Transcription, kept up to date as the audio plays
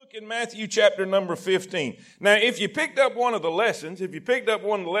look in Matthew chapter number 15. Now, if you picked up one of the lessons,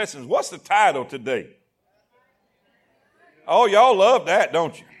 what's the title today? Oh, y'all love that,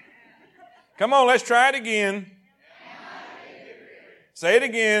 don't you? Come on, let's try it again. Say it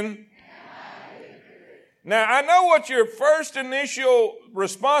again. Now, I know what your first initial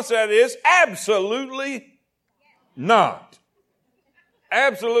response to that is. Absolutely not.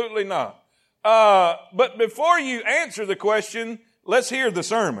 Absolutely not. But before you answer the question, let's hear the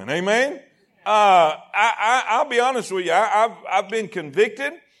sermon. Amen. I'll be honest with you. I've been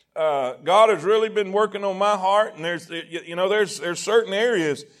convicted. God has really been working on my heart, and there's certain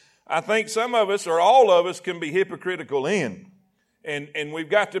areas I think some of us or all of us can be hypocritical in. And we've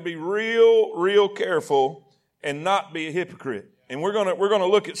got to be real careful and not be a hypocrite. And we're gonna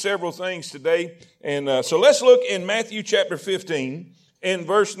look at several things today. And so let's look in Matthew chapter 15 in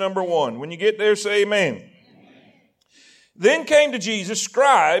verse number 1. When you get there, say amen. Then came to Jesus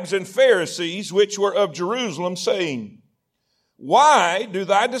scribes and Pharisees, which were of Jerusalem, saying, Why do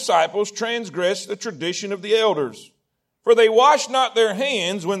thy disciples transgress the tradition of the elders? For they wash not their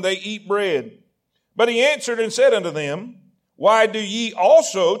hands when they eat bread. But he answered and said unto them, Why do ye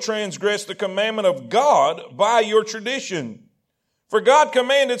also transgress the commandment of God by your tradition? For God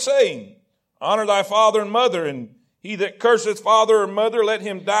commanded, saying, Honor thy father and mother, and he that curseth father or mother, let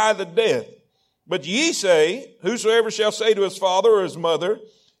him die the death. But ye say, Whosoever shall say to his father or his mother,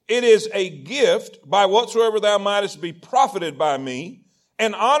 It is a gift by whatsoever thou mightest be profited by me,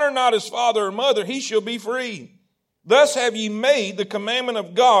 and honor not his father or mother, he shall be free. Thus have ye made the commandment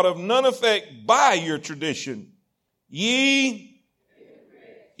of God of none effect by your tradition. Ye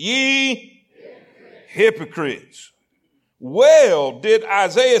hypocrites. Well did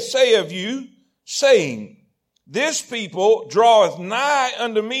Isaiah say of you, saying, This people draweth nigh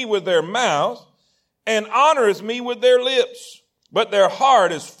unto me with their mouth, and honoreth me with their lips, but their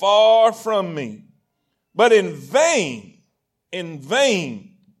heart is far from me. But in vain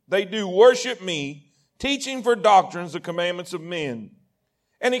they do worship me, teaching for doctrines the commandments of men.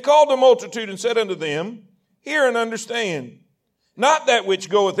 And he called the multitude and said unto them, Hear and understand. Not that which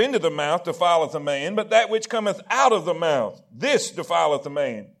goeth into the mouth defileth a man, but that which cometh out of the mouth, this defileth a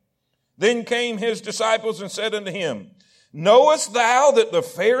man. Then came his disciples and said unto him, Knowest thou that the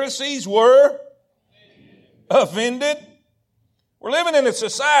Pharisees were offended? We're living in a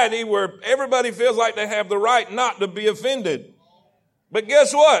society where everybody feels like they have the right not to be offended. But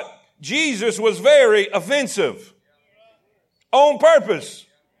guess what? Jesus was very offensive. On purpose.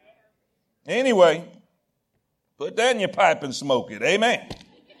 Anyway, put that in your pipe and smoke it. Amen.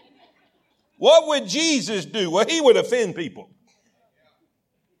 What would Jesus do? Well, he would offend people.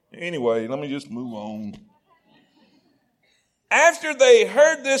 Anyway, let me just move on. After they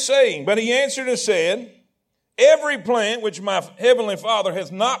heard this saying, but he answered and said, Every plant which my heavenly Father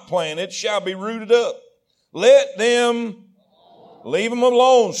hath not planted shall be rooted up. Let them, leave them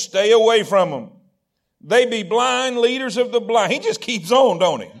alone, stay away from them. They be blind leaders of the blind. He just keeps on,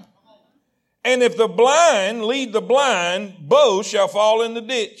 don't he? And if the blind lead the blind, both shall fall in the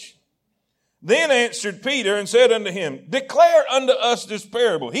ditch. Then answered Peter and said unto him, Declare unto us this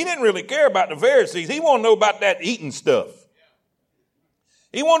parable. He didn't really care about the Pharisees. He wanted to know about that eating stuff.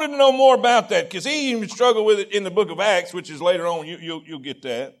 He wanted to know more about that because he even struggled with it in the book of Acts, which is later on. You'll get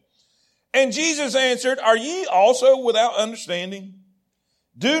that. And Jesus answered, Are ye also without understanding?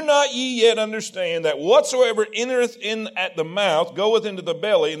 Do not ye yet understand that whatsoever entereth in at the mouth goeth into the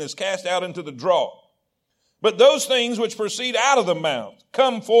belly and is cast out into the draught? But those things which proceed out of the mouth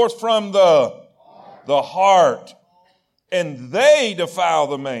come forth from the heart, and they defile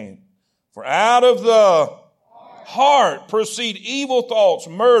the man. For out of the heart proceed evil thoughts,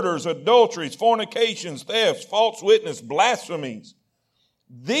 murders, adulteries, fornications, thefts, false witness, blasphemies.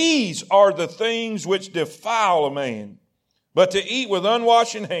 These are the things which defile a man. But to eat with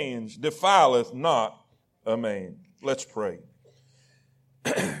unwashen hands defileth not a man. Let's pray.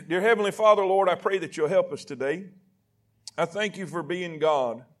 Dear Heavenly Father, Lord, I pray that you'll help us today. I thank you for being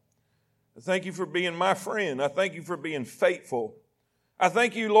God. I thank you for being my friend. I thank you for being faithful. I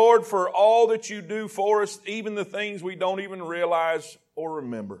thank you, Lord, for all that you do for us, even the things we don't even realize or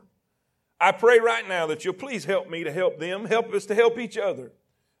remember. I pray right now that you'll please help me to help them. Help us to help each other.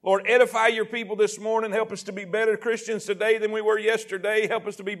 Lord, edify your people this morning. Help us to be better Christians today than we were yesterday. Help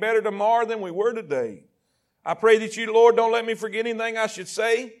us to be better tomorrow than we were today. I pray that you, Lord, don't let me forget anything I should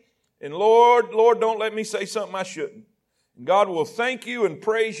say. And Lord, don't let me say something I shouldn't. And God will thank you and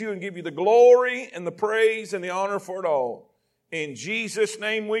praise you and give you the glory and the praise and the honor for it all. In Jesus'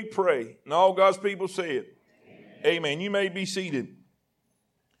 name we pray. And all God's people say it. Amen. You may be seated.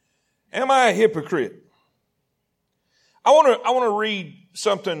 Am I a hypocrite? I want to read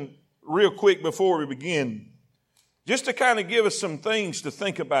something real quick before we begin, just to kind of give us some things to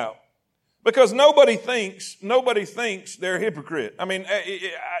think about. Because nobody thinks they're a hypocrite. I mean,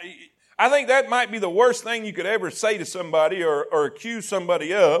 I think that might be the worst thing you could ever say to somebody or accuse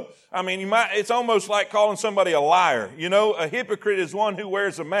somebody of. I mean, it's almost like calling somebody a liar. You know, a hypocrite is one who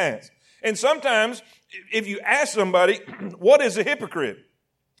wears a mask. And sometimes if you ask somebody, what is a hypocrite?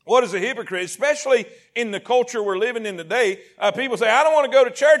 What is a hypocrite? Especially in the culture we're living in today, people say, I don't want to go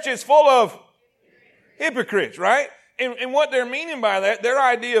to church. It's full of hypocrites, right? And what they're meaning by that, their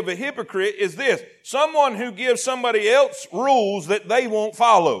idea of a hypocrite is this: someone who gives somebody else rules that they won't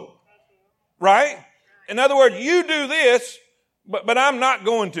follow. Right? In other words, you do this, but I'm not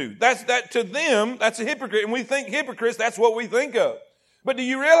going to. That to them, that's a hypocrite. And we think hypocrites, that's what we think of. But do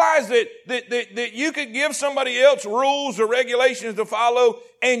you realize that you could give somebody else rules or regulations to follow,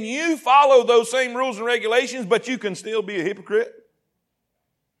 and you follow those same rules and regulations, but you can still be a hypocrite?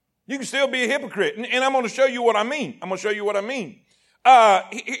 You can still be a hypocrite. And I'm going to show you what I mean.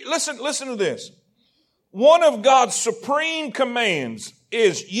 Listen to this. One of God's supreme commands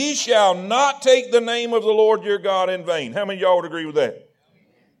is, ye shall not take the name of the Lord your God in vain. How many of y'all would agree with that?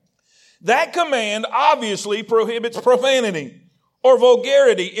 That command obviously prohibits profanity or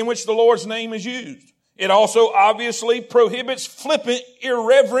vulgarity in which the Lord's name is used. It also obviously prohibits flippant,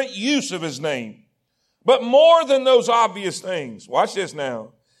 irreverent use of his name. But more than those obvious things, watch this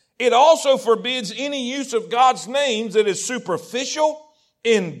now, it also forbids any use of God's names that is superficial,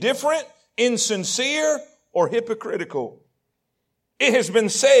 indifferent, insincere, or hypocritical. It has been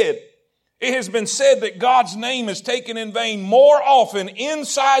said that God's name is taken in vain more often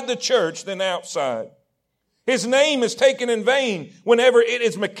inside the church than outside. His name is taken in vain whenever it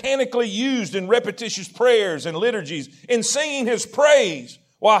is mechanically used in repetitious prayers and liturgies, in singing his praise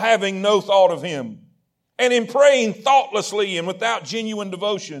while having no thought of him, and in praying thoughtlessly and without genuine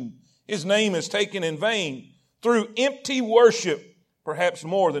devotion. His name is taken in vain through empty worship, perhaps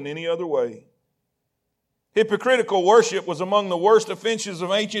more than any other way. Hypocritical worship was among the worst offenses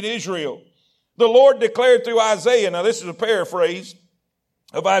of ancient Israel. The Lord declared through Isaiah, now this is a paraphrase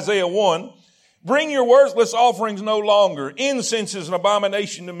of Isaiah 1, bring your worthless offerings no longer. Incense is an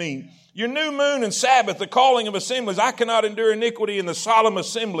abomination to me. Your new moon and Sabbath, the calling of assemblies. I cannot endure iniquity in the solemn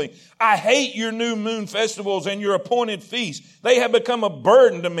assembly. I hate your new moon festivals and your appointed feasts. They have become a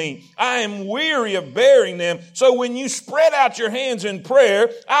burden to me. I am weary of bearing them. So when you spread out your hands in prayer,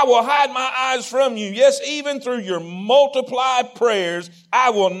 I will hide my eyes from you. Yes, even through your multiplied prayers, I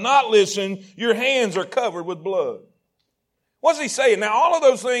will not listen. Your hands are covered with blood. What's he saying? Now, all of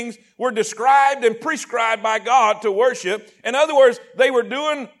those things were described and prescribed by God to worship. In other words, they were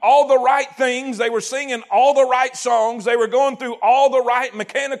doing all the right things. They were singing all the right songs. They were going through all the right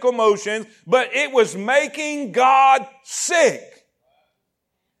mechanical motions, but it was making God sick.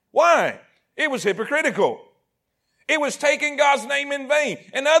 Why? It was hypocritical. It was taking God's name in vain.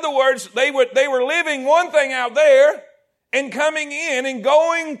 In other words, they were living one thing out there and coming in and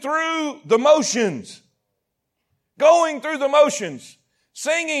going through the motions. Going through the motions,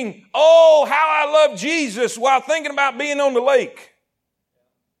 singing, oh, how I love Jesus, while thinking about being on the lake.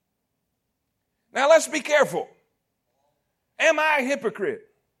 Now let's be careful. Am I a hypocrite?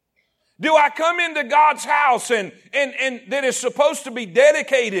 Do I come into God's house and that is supposed to be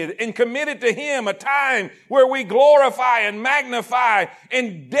dedicated and committed to Him, a time where we glorify and magnify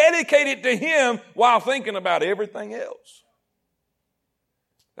and dedicate it to Him while thinking about everything else?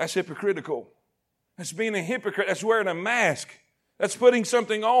 That's hypocritical. That's being a hypocrite. That's wearing a mask. That's putting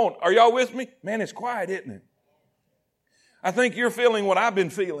something on. Are y'all with me? Man, it's quiet, isn't it? I think you're feeling what I've been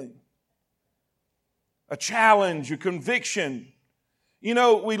feeling. A challenge, a conviction. You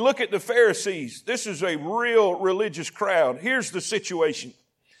know, we look at the Pharisees. This is a real religious crowd. Here's the situation.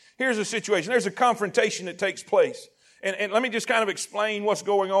 There's a confrontation that takes place. And let me just kind of explain what's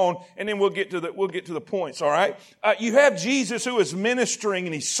going on, and then we'll get to the points, all right? You have Jesus who is ministering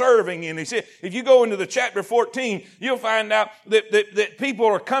and he's serving, and he said, if you go into the chapter 14, you'll find out that people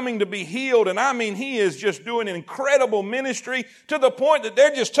are coming to be healed, and I mean, he is just doing an incredible ministry to the point that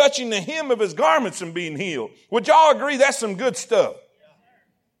they're just touching the hem of his garments and being healed. Would y'all agree that's some good stuff?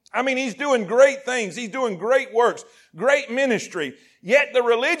 I mean, he's doing great things. He's doing great works, great ministry. Yet the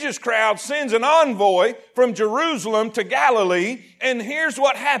religious crowd sends an envoy from Jerusalem to Galilee, and here's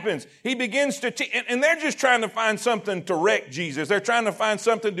what happens. He begins to teach, and they're just trying to find something to wreck Jesus. They're trying to find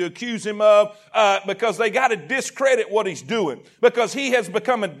something to accuse him of, because they got to discredit what he's doing, because he has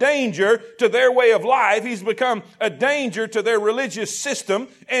become a danger to their way of life. He's become a danger to their religious system.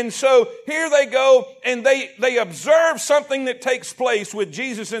 And so here they go, and they observe something that takes place with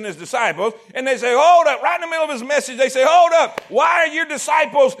Jesus and his disciples, and they say, hold up, right in the middle of his message, they say, hold up, why are your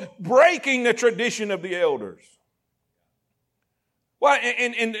disciples breaking the tradition of the elders? Well,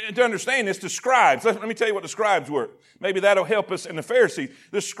 and to understand this, the scribes, let me tell you what the scribes were. Maybe that'll help us in the Pharisees.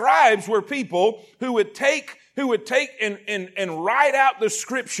 The scribes were people who would take and write out the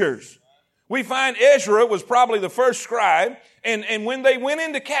scriptures. We find Ezra was probably the first scribe. And when they went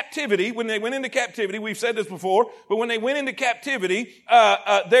into captivity, we've said this before, but when they went into captivity,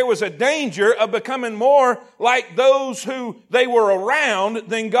 there was a danger of becoming more like those who they were around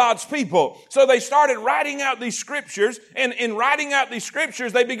than God's people. So they started writing out these scriptures, and in writing out these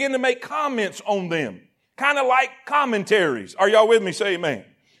scriptures, they began to make comments on them. Kind of like commentaries. Are y'all with me? Say amen.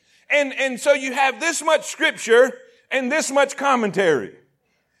 And so you have this much scripture and this much commentary.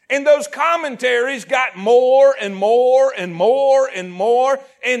 And those commentaries got more and more and more and more.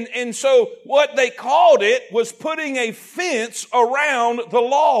 And so what they called it was putting a fence around the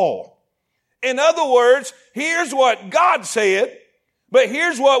law. In other words, here's what God said, but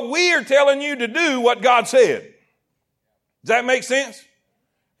here's what we are telling you to do what God said. Does that make sense?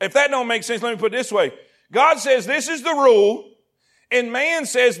 If that don't make sense, let me put it this way. God says this is the rule, and man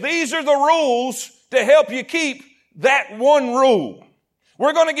says these are the rules to help you keep that one rule.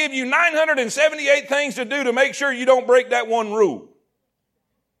 We're going to give you 978 things to do to make sure you don't break that one rule.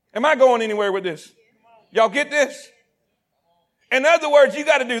 Am I going anywhere with this? Y'all get this? In other words, you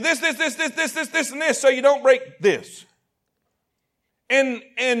got to do this, and this, so you don't break this.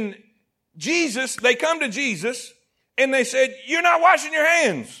 And Jesus, they come to Jesus, and they said, you're not washing your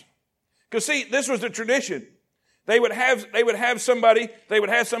hands. Because see, this was the tradition. They would have somebody, they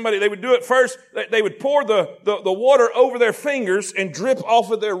would do it first, they would pour the water over their fingers and drip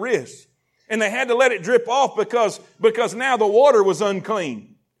off of their wrists. And they had to let it drip off because now the water was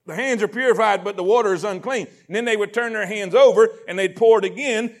unclean. The hands are purified, but the water is unclean. And then they would turn their hands over and they'd pour it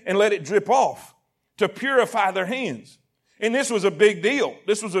again and let it drip off to purify their hands. And this was a big deal.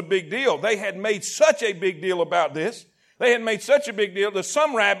 They had made such a big deal about this. They had made such a big deal that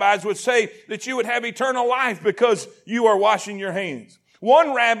some rabbis would say that you would have eternal life because you are washing your hands.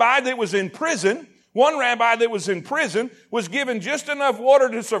 One rabbi that was in prison was given just enough water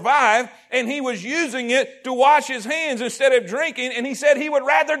to survive, and he was using it to wash his hands instead of drinking, and he said he would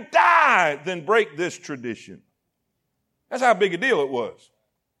rather die than break this tradition. That's how big a deal it was.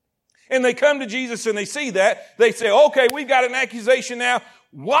 And they come to Jesus and they see that. They say, okay, we've got an accusation now.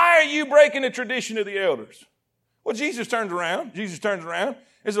 Why are you breaking the tradition of the elders? Well, Jesus turns around and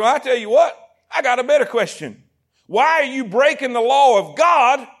says, well, I tell you what, I got a better question. Why are you breaking the law of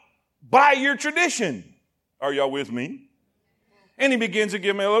God by your tradition? Are y'all with me? And he begins to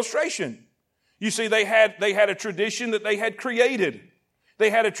give me an illustration. You see, they had a tradition that they had created.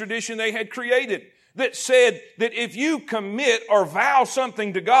 That said that if you commit or vow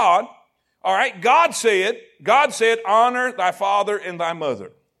something to God, all right, God said, honor thy father and thy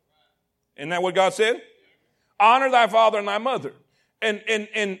mother. Isn't that what God said? Honor thy father and thy mother.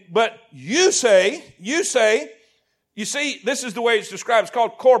 But you say, you see, this is the way it's described. It's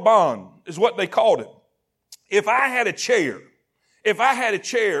called korban, is what they called it. If I had a chair, or if I had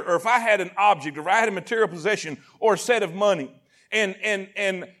an object, or if I had a material possession or a set of money,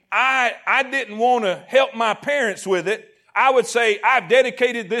 and I didn't want to help my parents with it, I would say, I've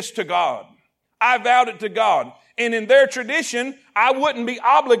dedicated this to God. I vowed it to God. And in their tradition, I wouldn't be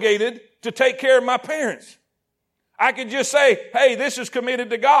obligated to take care of my parents. I could just say, hey, this is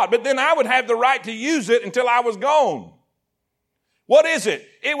committed to God. But then I would have the right to use it until I was gone. What is it?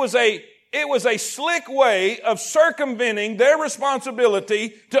 It was a slick way of circumventing their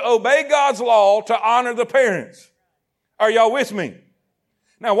responsibility to obey God's law, to honor the parents. Are y'all with me?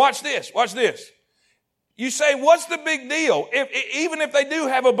 Now watch this. You say, what's the big deal? Even if they do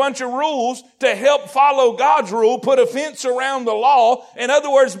have a bunch of rules to help follow God's rule, put a fence around the law, in other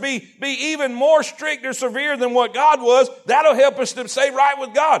words, be even more strict or severe than what God was, that'll help us to stay right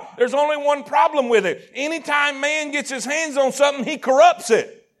with God. There's only one problem with it. Anytime man gets his hands on something, he corrupts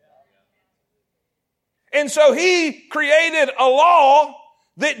it. And so he created a law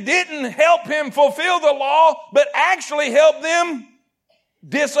that didn't help him fulfill the law, but actually helped them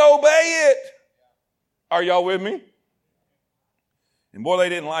disobey it. Are y'all with me? And boy, they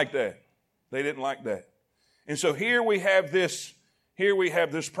didn't like that. And so here we have this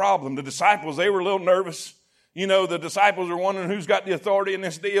problem. The disciples, they were a little nervous. You know, the disciples are wondering who's got the authority in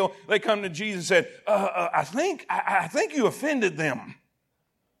this deal. They come to Jesus and said, I think you offended them.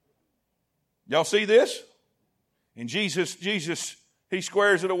 Y'all see this? And Jesus, he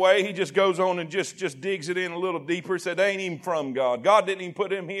squares it away. He just goes on and just digs it in a little deeper. He said, they ain't even from God. God didn't even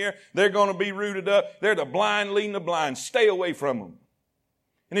put them here. They're going to be rooted up. They're the blind leading the blind. Stay away from them.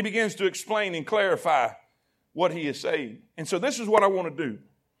 And he begins to explain and clarify what he is saying. And so this is what I want to do.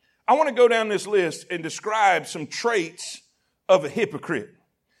 I want to go down this list and describe some traits of a hypocrite.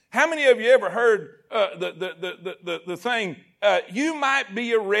 How many of you ever heard the thing, you might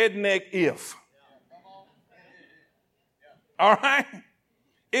be a redneck if? All right?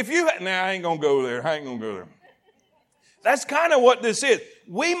 I ain't going to go there. That's kind of what this is.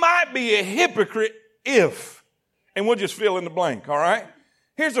 We might be a hypocrite if, and we'll just fill in the blank, all right?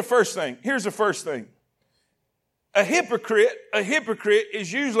 Here's the first thing. A hypocrite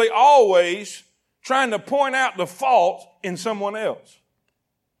is usually always trying to point out the fault in someone else.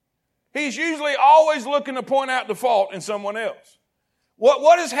 He's usually always looking to point out the fault in someone else.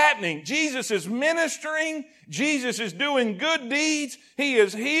 What is happening? Jesus is ministering. Jesus is doing good deeds. He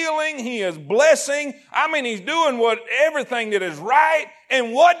is healing. He is blessing. He's doing everything that is right.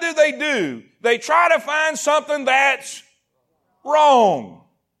 And what do? They try to find something that's wrong.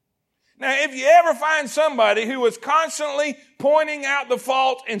 Now, if you ever find somebody who is constantly pointing out the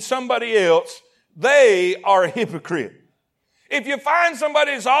fault in somebody else, they are a hypocrite. If you find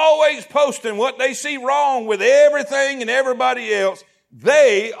somebody that's always posting what they see wrong with everything and everybody else,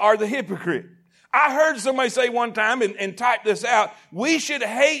 they are the hypocrite. I heard somebody say one time, and type this out, we should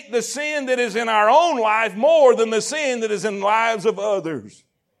hate the sin that is in our own life more than the sin that is in the lives of others.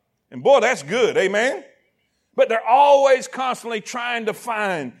 And boy, that's good, amen? But they're always constantly trying to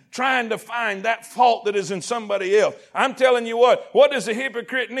find that fault that is in somebody else. I'm telling you what does a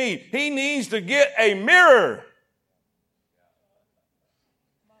hypocrite need? He needs to get a mirror.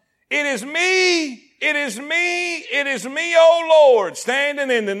 It is me, oh Lord,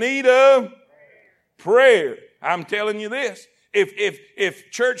 standing in the need of prayer. I'm telling you this.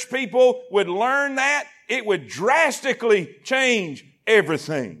 If church people would learn that, it would drastically change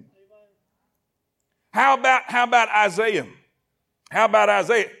everything. How about Isaiah?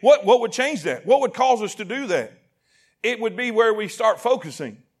 What would change that? What would cause us to do that? It would be where we start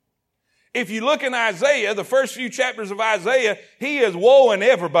focusing. If you look in Isaiah, the first few chapters of Isaiah, he is woeing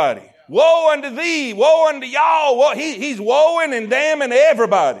everybody. Woe unto thee, woe unto y'all. He's woeing and damning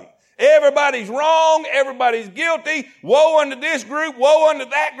everybody. Everybody's wrong. Everybody's guilty. Woe unto this group, woe unto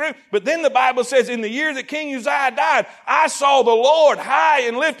that group. But then the Bible says, in the year that King Uzziah died, I saw the Lord high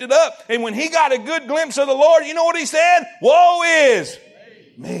and lifted up. And when he got a good glimpse of the Lord, you know what he said? Woe is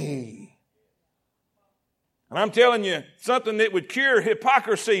me. And I'm telling you, something that would cure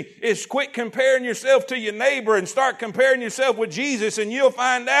hypocrisy is quit comparing yourself to your neighbor and start comparing yourself with Jesus, and you'll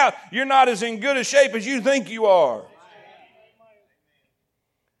find out you're not as in good a shape as you think you are.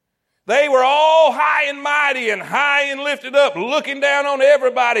 They were all high and mighty and high and lifted up, looking down on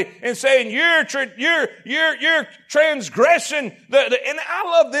everybody and saying, you're transgressing. And I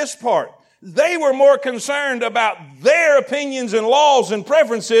love this part. They were more concerned about their opinions and laws and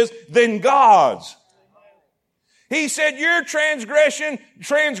preferences than God's. He said, you're transgressing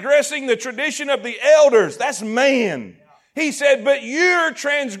the tradition of the elders. That's man. He said, but you're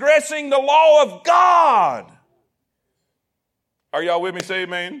transgressing the law of God. Are y'all with me? Say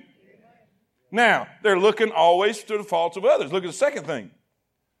amen. Now, they're looking always to the faults of others. Look at the second thing.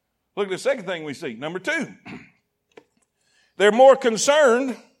 Look at the second thing we see. Number 2. They're more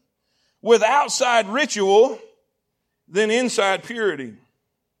concerned with outside ritual than inside purity.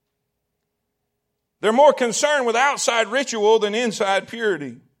 They're more concerned with outside ritual than inside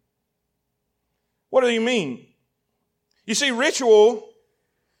purity. What do you mean? You see, ritual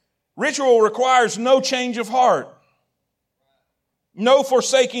requires no change of heart, no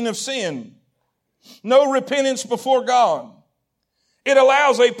forsaking of sin, no repentance before God. It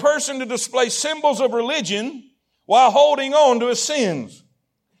allows a person to display symbols of religion while holding on to his sins.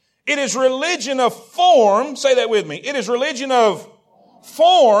 It is religion of form. Say that with me. It is religion of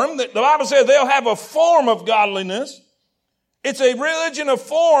form. The Bible says they'll have a form of godliness. It's a religion of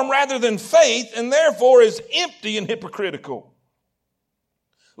form rather than faith, and therefore is empty and hypocritical.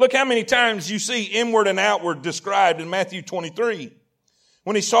 Look how many times you see inward and outward described in Matthew 23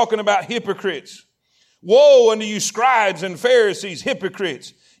 when he's talking about hypocrites. Woe unto you scribes and Pharisees,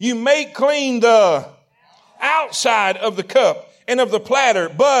 hypocrites. You make clean the outside of the cup and of the platter,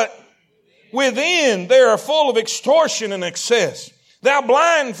 but within they are full of extortion and excess. Thou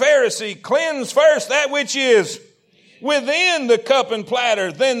blind Pharisee, cleanse first that which is within the cup and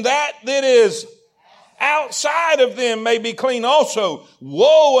platter, then that is outside of them may be clean also.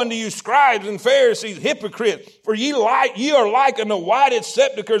 Woe unto you scribes and Pharisees, hypocrites, for ye are like unto whited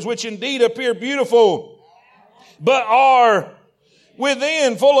sepulchres, which indeed appear beautiful, but are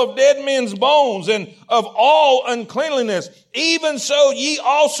within full of dead men's bones and of all uncleanliness. Even so ye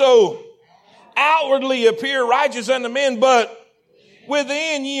also outwardly appear righteous unto men, but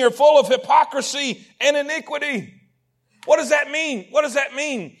within ye are full of hypocrisy and iniquity. What does that mean? What does that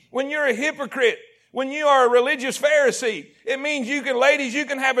mean? When you're a hypocrite, when you are a religious Pharisee, it means ladies, you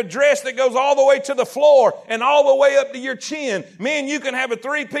can have a dress that goes all the way to the floor and all the way up to your chin. Men, you can have a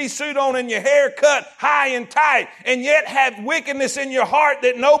 3-piece suit on and your hair cut high and tight and yet have wickedness in your heart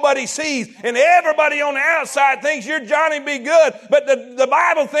that nobody sees. And everybody on the outside thinks you're Johnny be good, but the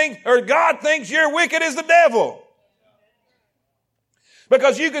Bible thinks, or God thinks you're wicked as the devil.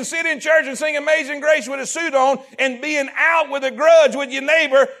 Because you can sit in church and sing Amazing Grace with a suit on and being out with a grudge with your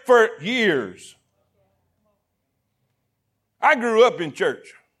neighbor for years. I grew up in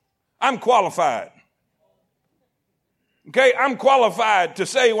church. I'm qualified. Okay, I'm qualified to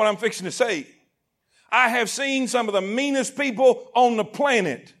say what I'm fixing to say. I have seen some of the meanest people on the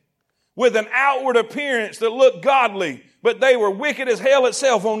planet with an outward appearance that looked godly, but they were wicked as hell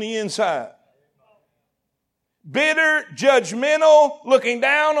itself on the inside. Bitter, judgmental, looking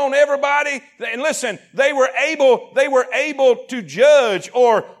down on everybody. And listen, they were able to judge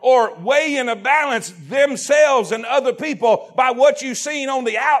or weigh in a balance themselves and other people by what you've seen on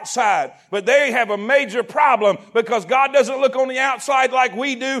the outside. But they have a major problem because God doesn't look on the outside like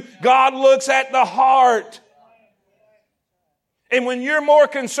we do. God looks at the heart. And when you're more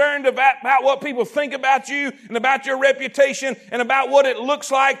concerned about what people think about you and about your reputation and about what it looks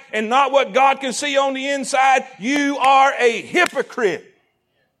like and not what God can see on the inside, you are a hypocrite.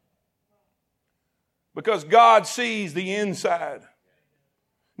 Because God sees the inside.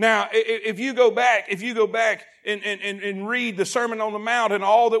 Now, if you go back and read the Sermon on the Mount and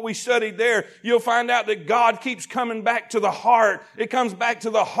all that we studied there, you'll find out that God keeps coming back to the heart. It comes back to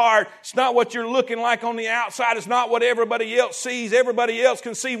the heart. It's not what you're looking like on the outside. It's not what everybody else sees. Everybody else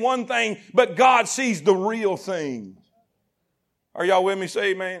can see one thing, but God sees the real thing. Are y'all with me?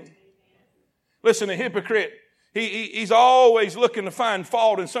 Say amen. Listen, a hypocrite, he's always looking to find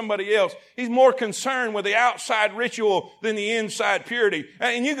fault in somebody else. He's more concerned with the outside ritual than the inside purity.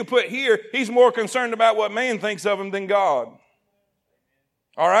 And you can put here, he's more concerned about what man thinks of him than God.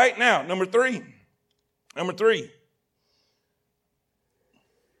 All right, now, number three.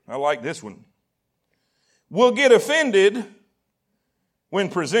 I like this one. Will get offended when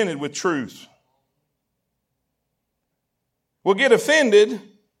presented with truth. Will get offended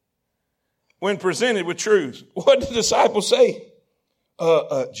when presented with truth. What did the disciples say?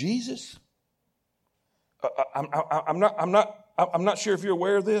 Jesus? I'm not sure if you're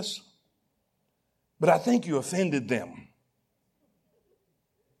aware of this, but I think you offended them.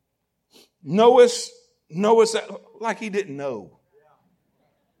 Knowest that, like he didn't know.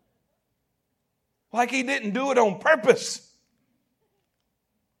 Like he didn't do it on purpose.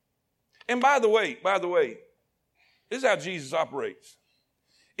 And by the way, this is how Jesus operates.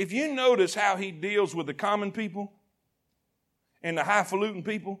 If you notice how he deals with the common people and the highfalutin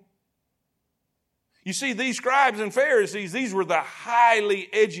people, you see, these scribes and Pharisees, these were the highly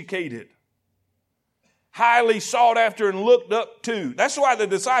educated, highly sought after and looked up to. That's why the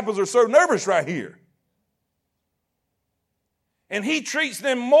disciples are so nervous right here. And he treats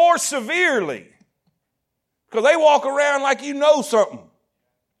them more severely because they walk around like you know something.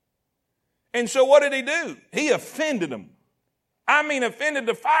 And so what did he do? He offended them. I mean, offended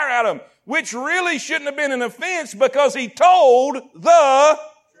the fire out of them, which really shouldn't have been an offense because he told the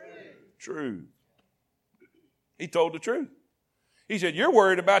truth. He told the truth. He said, you're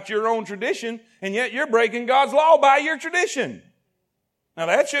worried about your own tradition, and yet you're breaking God's law by your tradition. Now,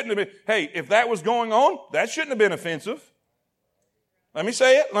 that shouldn't have been, hey, if that was going on, that shouldn't have been offensive. Let me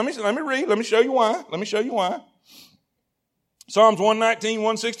say it. Let me read. Let me show you why. Psalms 119,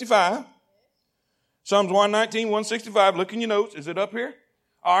 165. Psalms 119, 165. Look in your notes. Is it up here?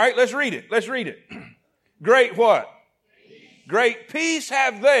 All right, let's read it. Great what? Peace. Great peace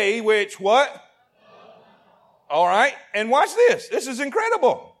have they which what? All right, and watch this. This is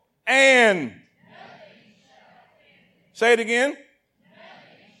incredible. And say it again.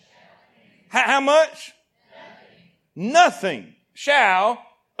 How much? Nothing shall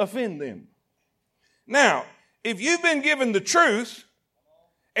offend them. Now, if you've been given the truth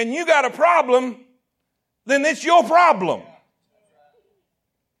and you got a problem, then it's your problem.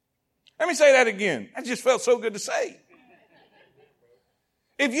 Let me say that again. That just felt so good to say.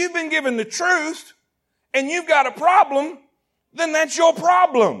 If you've been given the truth and you've got a problem, then that's your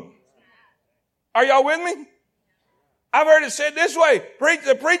problem. Are y'all with me? I've heard it said this way.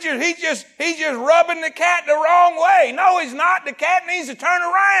 The preacher, he's just rubbing the cat the wrong way. No, he's not. The cat needs to turn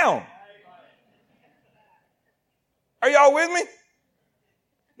around. Are y'all with me?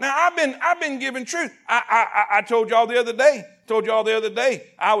 Now, I've been giving truth. I told y'all the other day,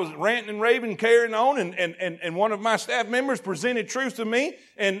 I was ranting and raving, carrying on, and one of my staff members presented truth to me,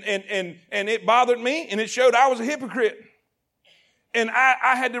 and it bothered me, and it showed I was a hypocrite. And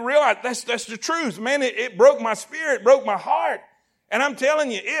I had to realize that's the truth. Man, it broke my spirit, broke my heart. And I'm telling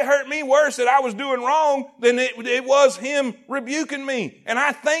you, it hurt me worse that I was doing wrong than it was him rebuking me. And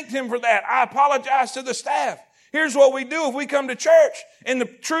I thanked him for that. I apologized to the staff. Here's what we do if we come to church and the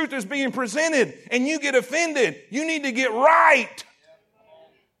truth is being presented and you get offended. You need to get right.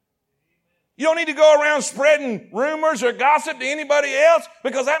 You don't need to go around spreading rumors or gossip to anybody else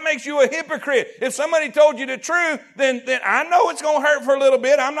because that makes you a hypocrite. If somebody told you the truth, then I know it's going to hurt for a little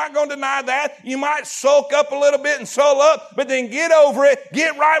bit. I'm not going to deny that. You might sulk up a little bit and soul up, but then get over it,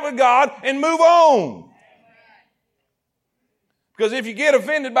 get right with God, and move on. Because if you get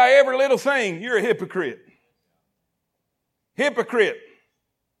offended by every little thing, you're a hypocrite. Hypocrite.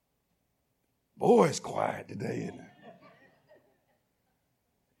 Boy, it's quiet today, isn't it?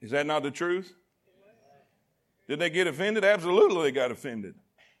 Is that not the truth? Did they get offended? Absolutely they got offended.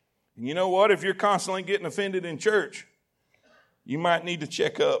 And you know what? If you're constantly getting offended in church, you might need to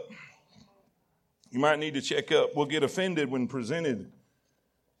check up. You might need to check up. We'll get offended when presented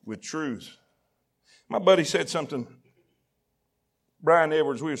with truth. My buddy said something. Brian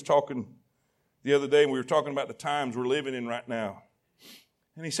Edwards, we was talking the other day, and we were talking about the times we're living in right now.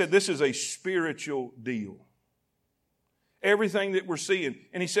 And he said, this is a spiritual deal. Everything that we're seeing.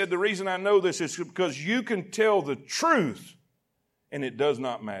 And he said, the reason I know this is because you can tell the truth and it does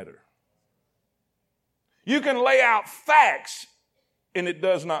not matter. You can lay out facts and it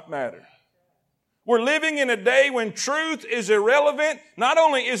does not matter. We're living in a day when truth is irrelevant. Not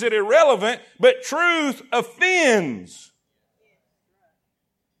only is it irrelevant, but truth offends.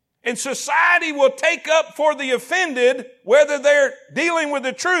 And society will take up for the offended whether they're dealing with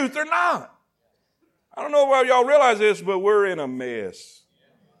the truth or not. I don't know why y'all realize this, but we're in a mess.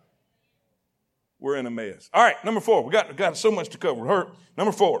 We're in a mess. All right, number 4. We got so much to cover.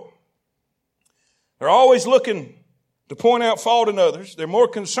 Number 4. They're always looking to point out fault in others. They're more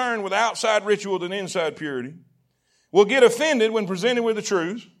concerned with outside ritual than inside purity. Will get offended when presented with the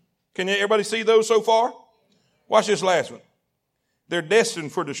truth. Can everybody see those so far? Watch this last one. They're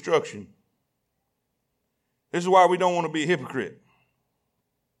destined for destruction. This is why we don't want to be a hypocrite.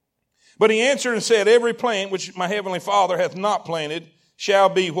 But he answered and said, every plant which my heavenly Father hath not planted shall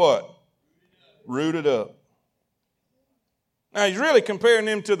be what? Rooted up. Now he's really comparing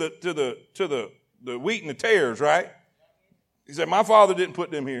them to the wheat and the tares, right? He said, my Father didn't put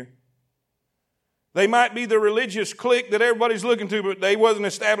them here. They might be the religious clique that everybody's looking to, but they wasn't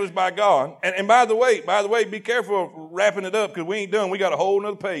established by God. And by the way, be careful of wrapping it up because we ain't done. We got a whole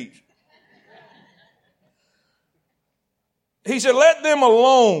nother page. He said, let them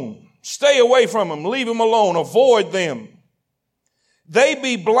alone. Stay away from them. Leave them alone. Avoid them. They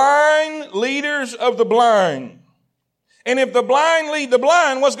be blind leaders of the blind. And if the blind lead the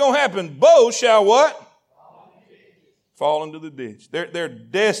blind, what's going to happen? Both shall what? Fall into the ditch. They're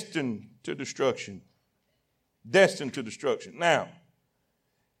destined to destruction. Destined to destruction. Now,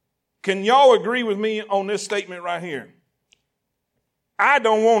 can y'all agree with me on this statement right here? I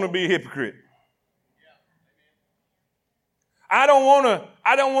don't want to be a hypocrite. I don't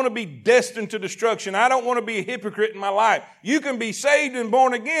want to be destined to destruction. I don't want to be a hypocrite in my life. You can be saved and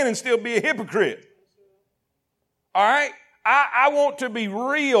born again and still be a hypocrite. All right? I want to be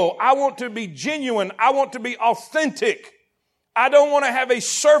real. I want to be genuine. I want to be authentic. I don't want to have a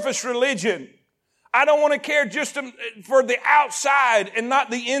surface religion. I don't want to care just for the outside and not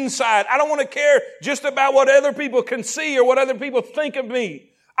the inside. I don't want to care just about what other people can see or what other people think of me.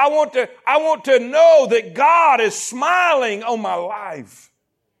 I want to know that God is smiling on my life.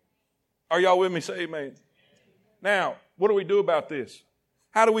 Are y'all with me? Say amen. Now, what do we do about this?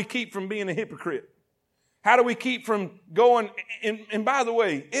 How do we keep from being a hypocrite? How do we keep from going? And by the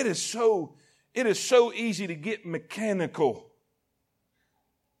way, it is so easy to get mechanical.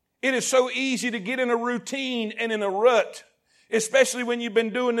 It is so easy to get in a routine and in a rut, especially when you've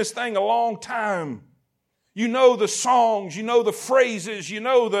been doing this thing a long time. You know the songs, you know the phrases, you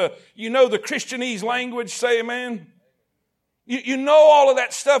know the Christianese language, say amen. You know all of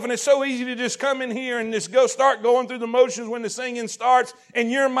that stuff, and it's so easy to just come in here and just start going through the motions when the singing starts, and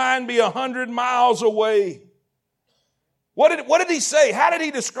your mind be 100 miles away. What did he say? How did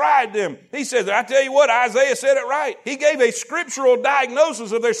he describe them? He says, I tell you what, Isaiah said it right. He gave a scriptural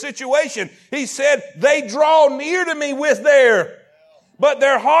diagnosis of their situation. He said, they draw near to me with but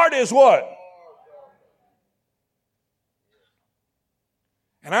their heart is what?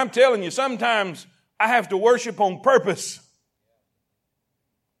 And I'm telling you, sometimes I have to worship on purpose.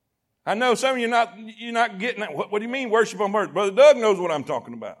 I know some of you you're not getting that. What do you mean worship on earth? Brother Doug knows what I'm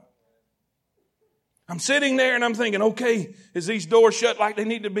talking about. I'm sitting there and I'm thinking, okay, is these doors shut like they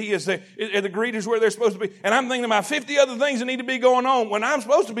need to be? Are the greeters where they're supposed to be? And I'm thinking about 50 other things that need to be going on when I'm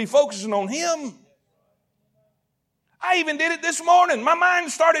supposed to be focusing on Him. I even did it this morning. My mind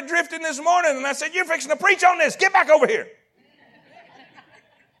started drifting this morning and I said, you're fixing to preach on this. Get back over here.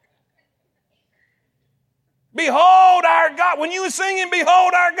 Behold our God. When you were singing,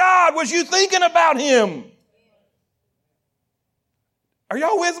 behold our God, was you thinking about Him? Are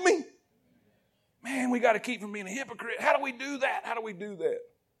y'all with me? Man, we got to keep from being a hypocrite. How do we do that? How do we do that?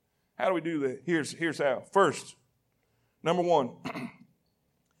 How do we do that? Here's how. First, number one.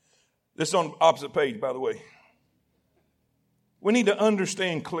 This is on the opposite page, by the way. We need to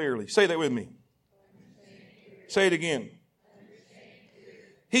understand clearly. Say that with me. Say it again.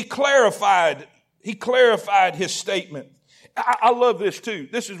 He clarified his statement. I love this too.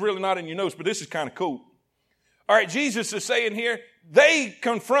 This is really not in your notes, but this is kind of cool. All right, Jesus is saying here, they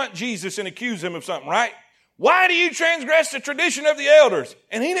confront Jesus and accuse him of something, right? Why do you transgress the tradition of the elders?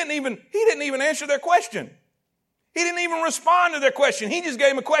 And he didn't even answer their question. He didn't even respond to their question. He just gave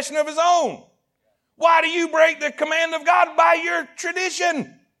them a question of his own. Why do you break the command of God by your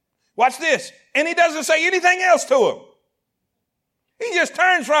tradition? Watch this. And he doesn't say anything else to them. He just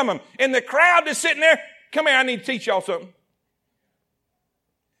turns from them. And the crowd is sitting there, come here, I need to teach y'all something.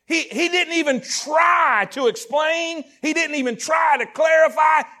 He didn't even try to explain. He didn't even try to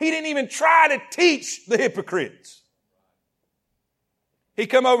clarify. He didn't even try to teach the hypocrites. He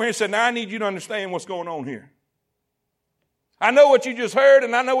come over here and said, now I need you to understand what's going on here. I know what you just heard,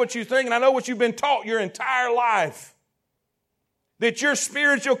 and I know what you think, and I know what you've been taught your entire life. That your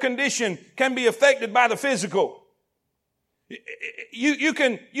spiritual condition can be affected by the physical. You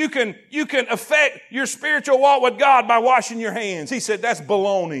can affect your spiritual walk with God by washing your hands. He said that's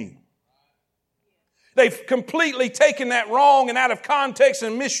baloney. They've completely taken that wrong and out of context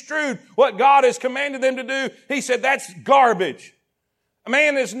and misstrued what God has commanded them to do. He said that's garbage. A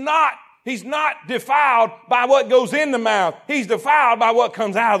man he's not defiled by what goes in the mouth. He's defiled by what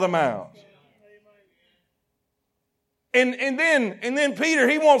comes out of the mouth. And then Peter,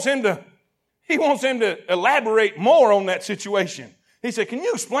 he wants him to elaborate more on that situation. He said, can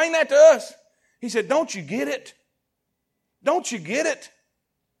you explain that to us? He said, don't you get it? Don't you get it?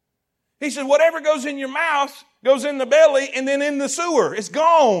 He said, whatever goes in your mouth goes in the belly and then in the sewer. It's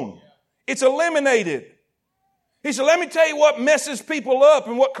gone. It's eliminated. He said, let me tell you what messes people up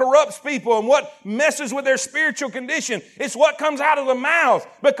and what corrupts people and what messes with their spiritual condition. It's what comes out of the mouth,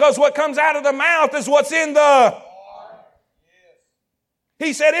 because what comes out of the mouth is what's in the...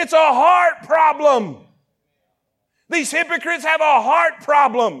 He said, it's a heart problem. These hypocrites have a heart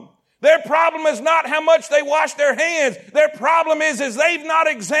problem. Their problem is not how much they wash their hands. Their problem is they've not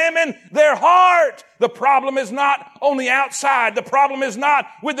examined their heart. The problem is not on the outside. The problem is not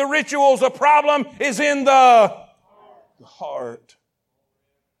with the rituals. The problem is in the heart.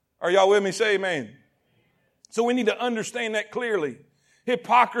 Are y'all with me? Say amen. So we need to understand that clearly.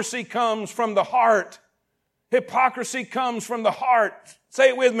 Hypocrisy comes from the heart. Hypocrisy comes from the heart. Say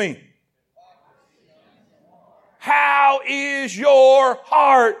it with me. How is your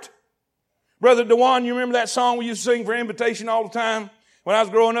heart? Brother DeJuan, you remember that song we used to sing for invitation all the time? When I was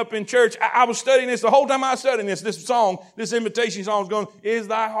growing up in church, I was studying this. The whole time I was studying this song, this invitation song was going, is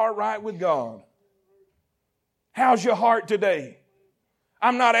thy heart right with God? How's your heart today?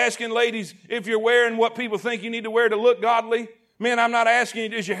 I'm not asking ladies if you're wearing what people think you need to wear to look godly. Men, I'm not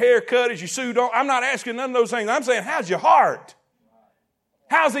asking you, is your hair cut, is your suit on? I'm not asking none of those things. I'm saying, how's your heart?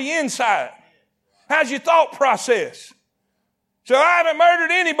 How's the inside? How's your thought process? So I haven't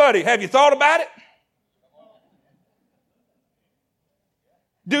murdered anybody. Have you thought about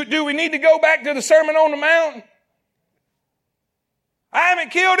it? Do we need to go back to the Sermon on the Mount? I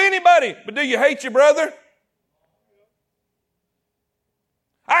haven't killed anybody, but do you hate your brother?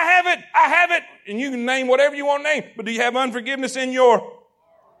 I haven't, and you can name whatever you want to name, but do you have unforgiveness in your...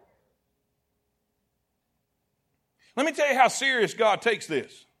 Let me tell you how serious God takes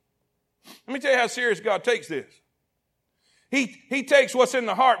this. Let me tell you how serious God takes this. He takes what's in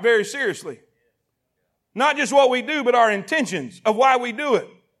the heart very seriously. Not just what we do, but our intentions of why we do it.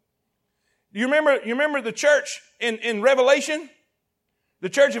 You remember the church in Revelation? The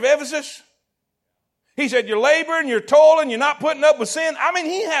church of Ephesus? He said, you're laboring, you're toiling, you're not putting up with sin. I mean,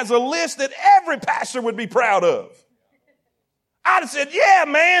 he has a list that every pastor would be proud of. I'd have said, yeah,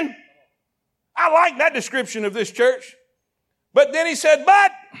 man, I like that description of this church. But then he said,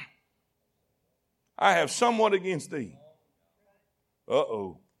 but I have somewhat against thee.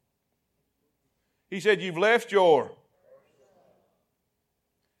 Uh-oh. He said, you've left your...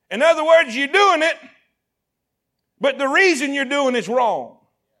 In other words, you're doing it, but the reason you're doing it's wrong.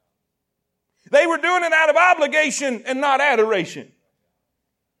 They were doing it out of obligation and not adoration.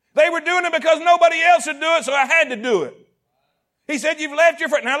 They were doing it because nobody else would do it, so I had to do it. He said, you've left your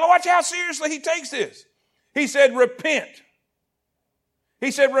friend. Now watch how seriously he takes this. He said, repent.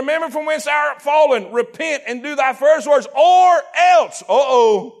 He said, remember from whence thou art fallen. Repent and do thy first works, or else.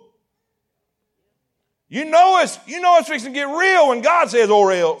 You know it's fixing to get real when God says,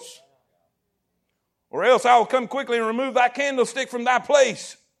 or else. Or else I will come quickly and remove thy candlestick from thy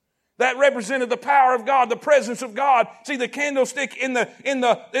place. That represented the power of God, the presence of God. See, the candlestick in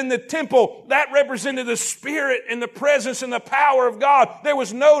the temple, that represented the Spirit and the presence and the power of God. There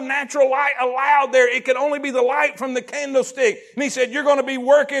was no natural light allowed there. It could only be the light from the candlestick. And he said, you're going to be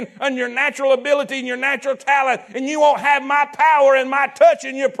working on your natural ability and your natural talent, and you won't have my power and my touch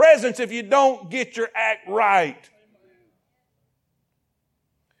and your presence if you don't get your act right.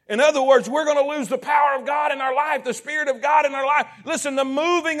 In other words, we're going to lose the power of God in our life, the Spirit of God in our life. Listen, the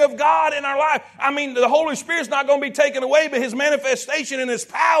moving of God in our life. I mean, the Holy Spirit's not going to be taken away, but His manifestation and His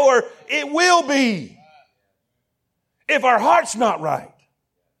power, it will be. If our heart's not right.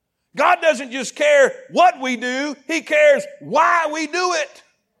 God doesn't just care what we do. He cares why we do it.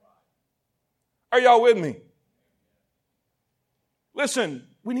 Are y'all with me? Listen,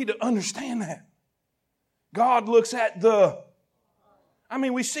 we need to understand that. God looks at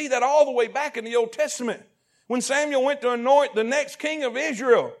we see that all the way back in the Old Testament. When Samuel went to anoint the next king of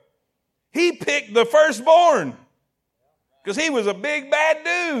Israel, he picked the firstborn because he was a big bad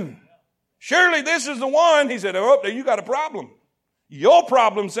dude. Surely this is the one. He said, oh, there you got a problem. Your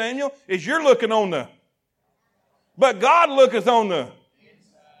problem, Samuel, is you're looking on the, but God looketh on the.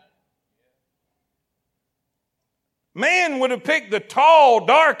 Man would have picked the tall,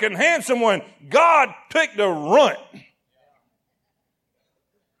 dark, and handsome one. God picked the runt.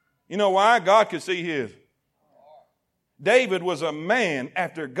 You know why? God could see his. David was a man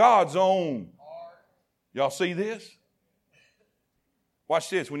after God's own. Y'all see this? Watch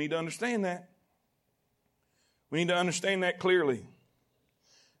this. We need to understand that. We need to understand that clearly.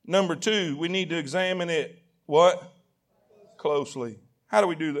 Number 2, we need to examine it. What? Closely. How do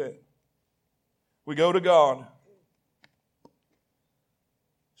we do that? We go to God.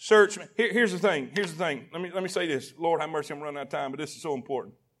 Search me. Here's the thing. Let me say this. Lord, have mercy, I'm running out of time, but this is so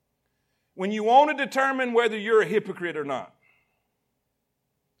important. When you want to determine whether you're a hypocrite or not.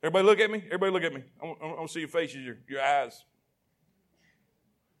 Everybody look at me. I want to see your faces, your eyes.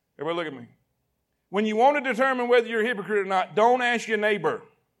 Everybody look at me. When you want to determine whether you're a hypocrite or not, don't ask your neighbor.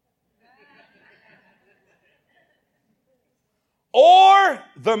 Or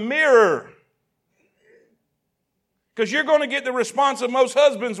the mirror. Because you're going to get the response of most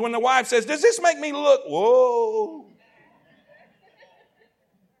husbands when the wife says, does this make me look? Whoa.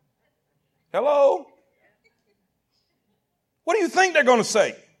 Hello? What do you think they're going to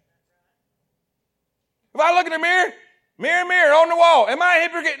say? If I look in the mirror, mirror on the wall, am I a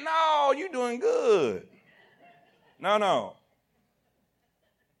hypocrite? No, you're doing good. No.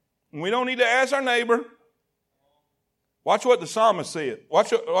 We don't need to ask our neighbor. Watch what the psalmist said. Watch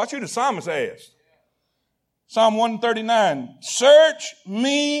who the psalmist asked. Psalm 139. Search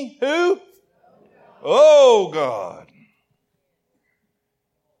me, who? Oh, God.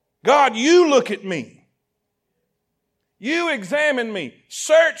 God, you look at me. You examine me.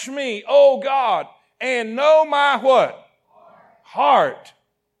 Search me, oh God, and know my what? Heart.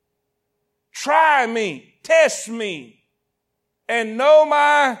 Try me, test me, and know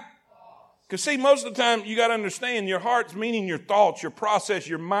my. Because see, most of the time you got to understand your heart's meaning your thoughts, your process,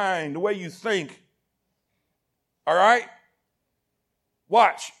 your mind, the way you think. All right?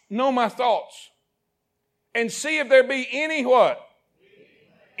 Watch. Know my thoughts. And see if there be any what?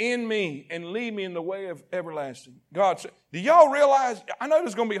 In me, and lead me in the way of everlasting. God said, do y'all realize, I know this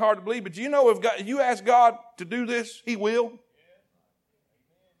is going to be hard to believe, but do you know if you ask God to do this, He will?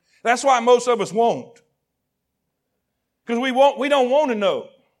 That's why most of us won't. Because we don't want to know.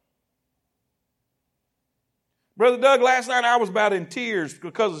 Brother Doug, last night I was about in tears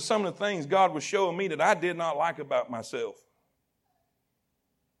because of some of the things God was showing me that I did not like about myself.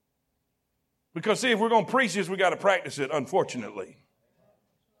 Because see, if we're going to preach this, we got to practice it, unfortunately.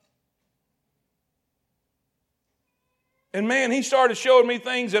 And man, he started showing me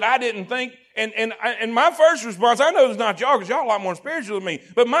things that I didn't think. And my first response, I know it's not y'all because y'all are a lot more spiritual than me.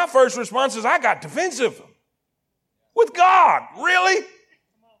 But my first response is I got defensive. With God. Really?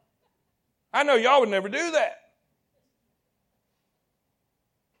 I know y'all would never do that.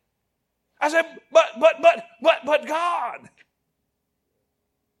 I said, but God.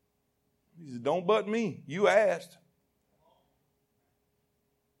 He said, don't but me. You asked.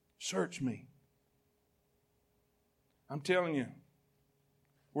 search me. I'm telling you,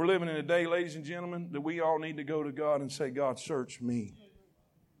 we're living in a day, ladies and gentlemen, that we all need to go to God and say, God, search me.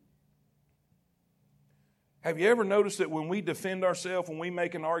 Have you ever noticed that when we defend ourselves, when we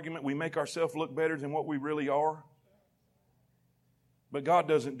make an argument, we make ourselves look better than what we really are? But God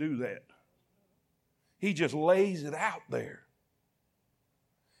doesn't do that. He just lays it out there.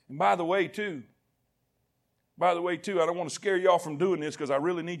 And by the way, too, I don't want to scare y'all from doing this because I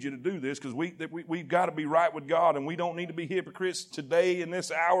really need you to do this because we've got to be right with God and we don't need to be hypocrites today in this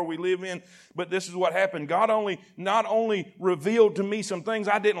hour we live in. But this is what happened. God not only revealed to me some things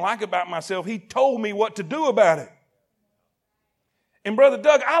I didn't like about myself, He told me what to do about it. And Brother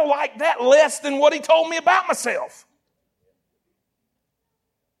Doug, I like that less than what He told me about myself.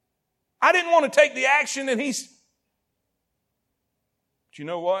 I didn't want to take the action that But you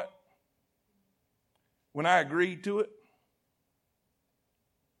know what? When I agreed to it,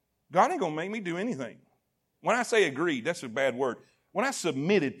 God ain't going to make me do anything. When I say agreed, that's a bad word. When I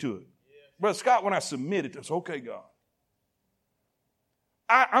submitted to it. Brother Scott, when I submitted to it, it's okay, God.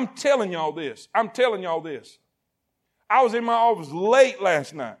 I'm telling y'all this. I was in my office late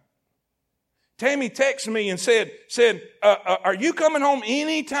last night. Tammy texted me and said, are you coming home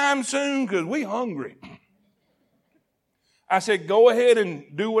anytime soon? Because we hungry. I said, go ahead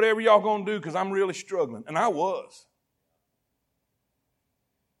and do whatever y'all going to do because I'm really struggling. And I was.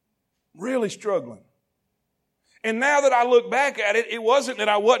 Really struggling. And now that I look back at it, it wasn't that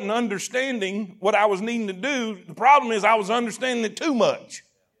I wasn't understanding what I was needing to do. The problem is I was understanding it too much.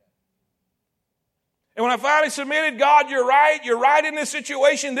 And when I finally submitted, God, you're right in this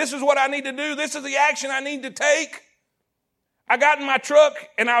situation. This is what I need to do. This is the action I need to take. I got in my truck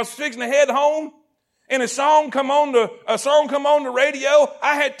and I was fixing to head home. And a song come on the radio.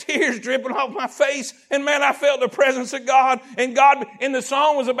 I had tears dripping off my face. And man, I felt the presence of God. And the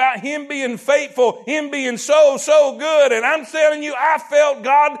song was about Him being faithful, Him being so good. And I'm telling you, I felt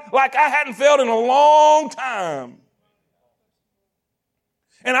God like I hadn't felt in a long time.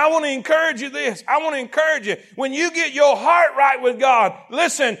 And I want to encourage you this. I want to encourage you. When you get your heart right with God,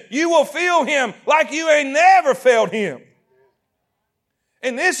 listen, you will feel Him like you ain't never felt Him.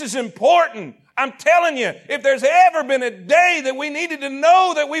 And this is important. I'm telling you, if there's ever been a day that we needed to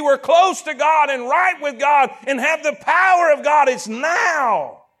know that we were close to God and right with God and have the power of God, it's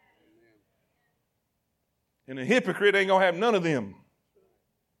now. And a hypocrite ain't going to have none of them.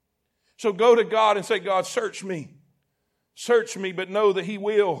 So go to God and say, God, search me. Search me, but know that He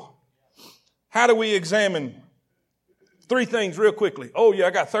will. How do we examine? 3 things real quickly. Oh, yeah,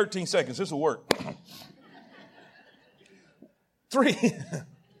 I got 13 seconds. This will work. 3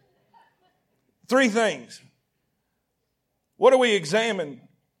 things. What do we examine?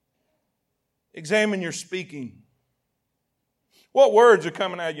 Examine your speaking. What words are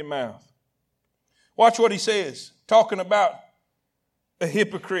coming out of your mouth? Watch what he says, talking about a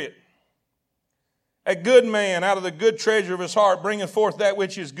hypocrite. A good man out of the good treasure of his heart bringeth forth that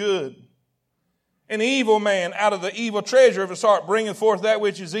which is good. An evil man out of the evil treasure of his heart bringeth forth that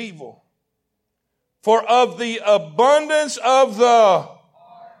which is evil. For of the abundance of the...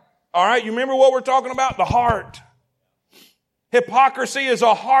 All right, you remember what we're talking about? The heart. Hypocrisy is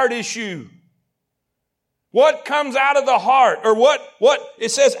a heart issue. What comes out of the heart? Or what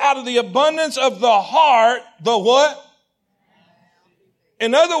it says out of the abundance of the heart, the what?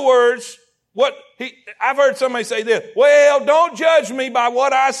 In other words, I've heard somebody say this, well, don't judge me by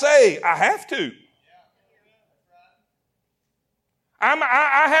what I say. I have to.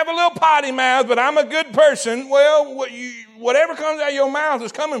 I have a little potty mouth, but I'm a good person. Well, whatever comes out of your mouth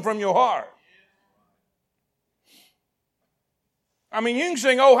is coming from your heart. I mean, you can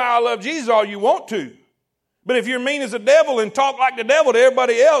sing, oh, how I love Jesus all you want to. But if you're mean as a devil and talk like the devil to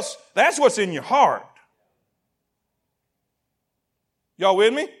everybody else, that's what's in your heart. Y'all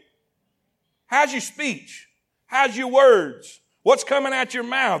with me? How's your speech? How's your words? What's coming out your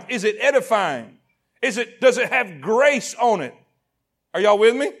mouth? Is it edifying? Does it have grace on it? Are y'all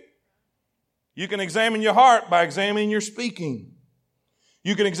with me? You can examine your heart by examining your speaking.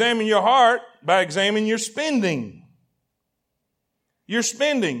 You can examine your heart by examining your spending. Your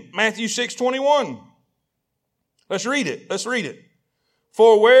spending. Matthew 6:21. Let's read it.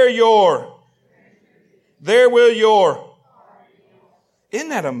 For there will your. Isn't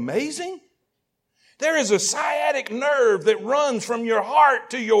that amazing? There is a sciatic nerve that runs from your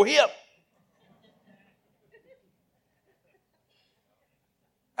heart to your hip.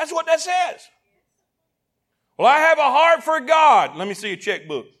 That's what that says. Well, I have a heart for God. Let me see a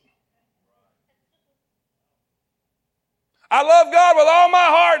checkbook. I love God with all my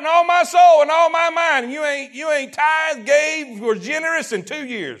heart and all my soul and all my mind. And you ain't tithed, gave, or generous in 2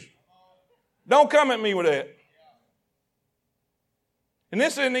 years. Don't come at me with that. And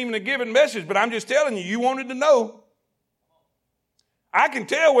this isn't even a given message, but I'm just telling you, you wanted to know. I can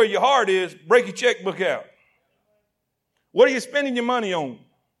tell where your heart is. Break your checkbook out. What are you spending your money on?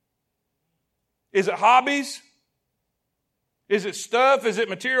 Is it hobbies? Is it stuff? Is it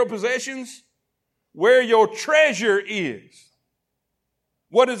material possessions? Where your treasure is.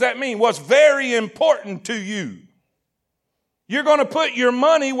 What does that mean? What's very important to you? You're going to put your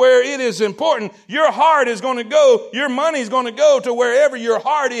money where it is important. Your heart is going to go, your money is going to go to wherever your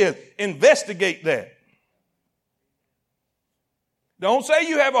heart is. Investigate that. Don't say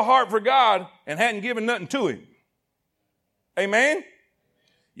you have a heart for God and hadn't given nothing to Him. Amen?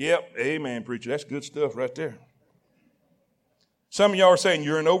 Yep, amen, preacher. That's good stuff right there. Some of y'all are saying,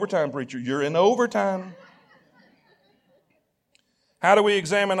 you're in overtime, preacher. You're in overtime. How do we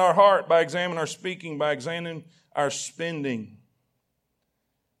examine our heart? By examining our speaking, by examining our spending.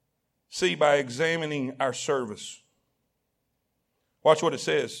 C, by examining our service. Watch what it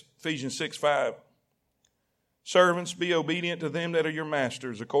says, Ephesians 6:5. Servants, be obedient to them that are your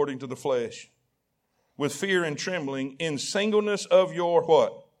masters, according to the flesh, with fear and trembling, in singleness of your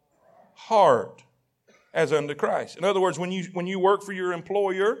what? Heart, as unto Christ. In other words, when you work for your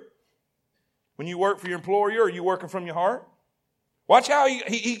employer, are you working from your heart? Watch how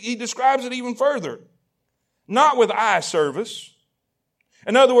he describes it even further. Not with eye service.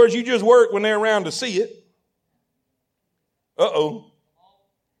 In other words, you just work when they're around to see it. Uh-oh.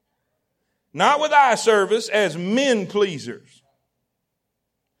 Not with eye service as men pleasers.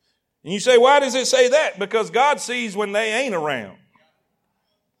 And you say, why does it say that? Because God sees when they ain't around.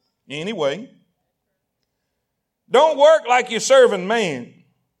 Anyway. Don't work like you're serving man.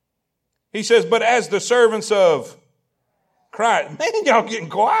 He says, but as the servants of Christ. Man, y'all getting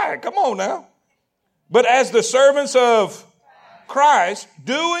quiet. Come on now. But as the servants of Christ,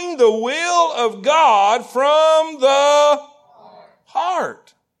 doing the will of God from the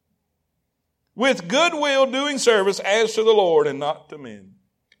heart. With good will doing service as to the Lord and not to men.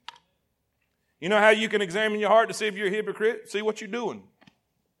 You know how you can examine your heart to see if you're a hypocrite? See what you're doing.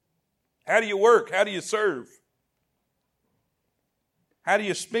 How do you work? How do you serve? How do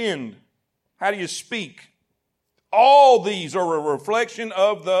you spend? How do you speak? All these are a reflection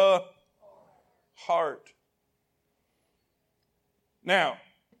of the heart. Now,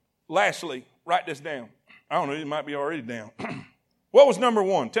 lastly, write this down. I don't know, it might be already down. What was number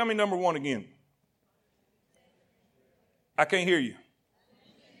one? Tell me number one again. I can't hear you.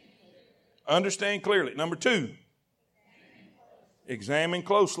 Understand clearly. Number two, examine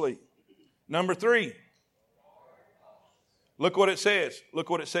closely. Number three, look what it says. Look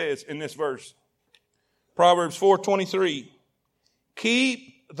what it says in this verse. Proverbs 4:23.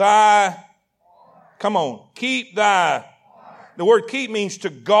 Keep thy, keep thy. The word keep means to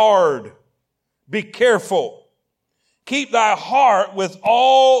guard. Be careful. Keep thy heart with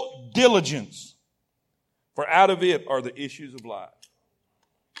all diligence, for out of it are the issues of life.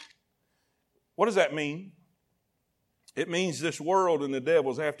 What does that mean? It means this world and the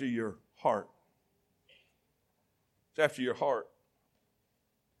devil's after your heart. It's after your heart.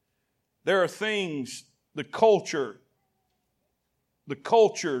 There are things, the culture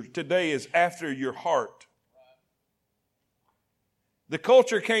today is after your heart. The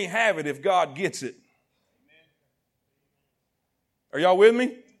culture can't have it if God gets it. Are y'all with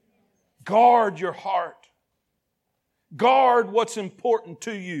me? Guard your heart. Guard what's important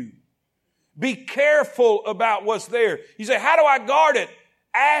to you. Be careful about what's there. You say, how do I guard it?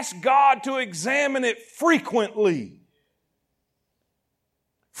 Ask God to examine it frequently.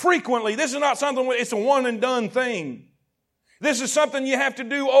 Frequently. This is not something, it's a one and done thing. This is something you have to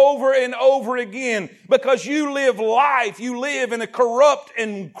do over and over again because you live life. You live in a corrupt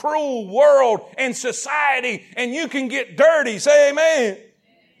and cruel world and society, and you can get dirty. Say amen.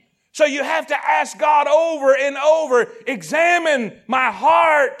 So you have to ask God over and over, examine my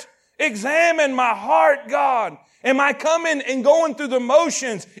heart. Examine my heart, God. Am I coming and going through the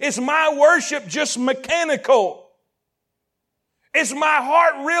motions? Is my worship just mechanical? Is my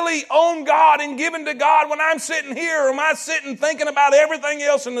heart really on God and given to God when I'm sitting here? Or am I sitting thinking about everything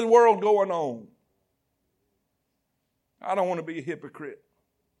else in the world going on? I don't want to be a hypocrite.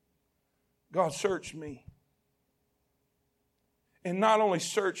 God, search me. And not only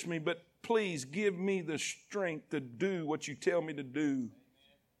search me, but please give me the strength to do what you tell me to do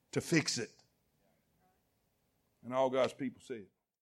to fix it. And all God's people said.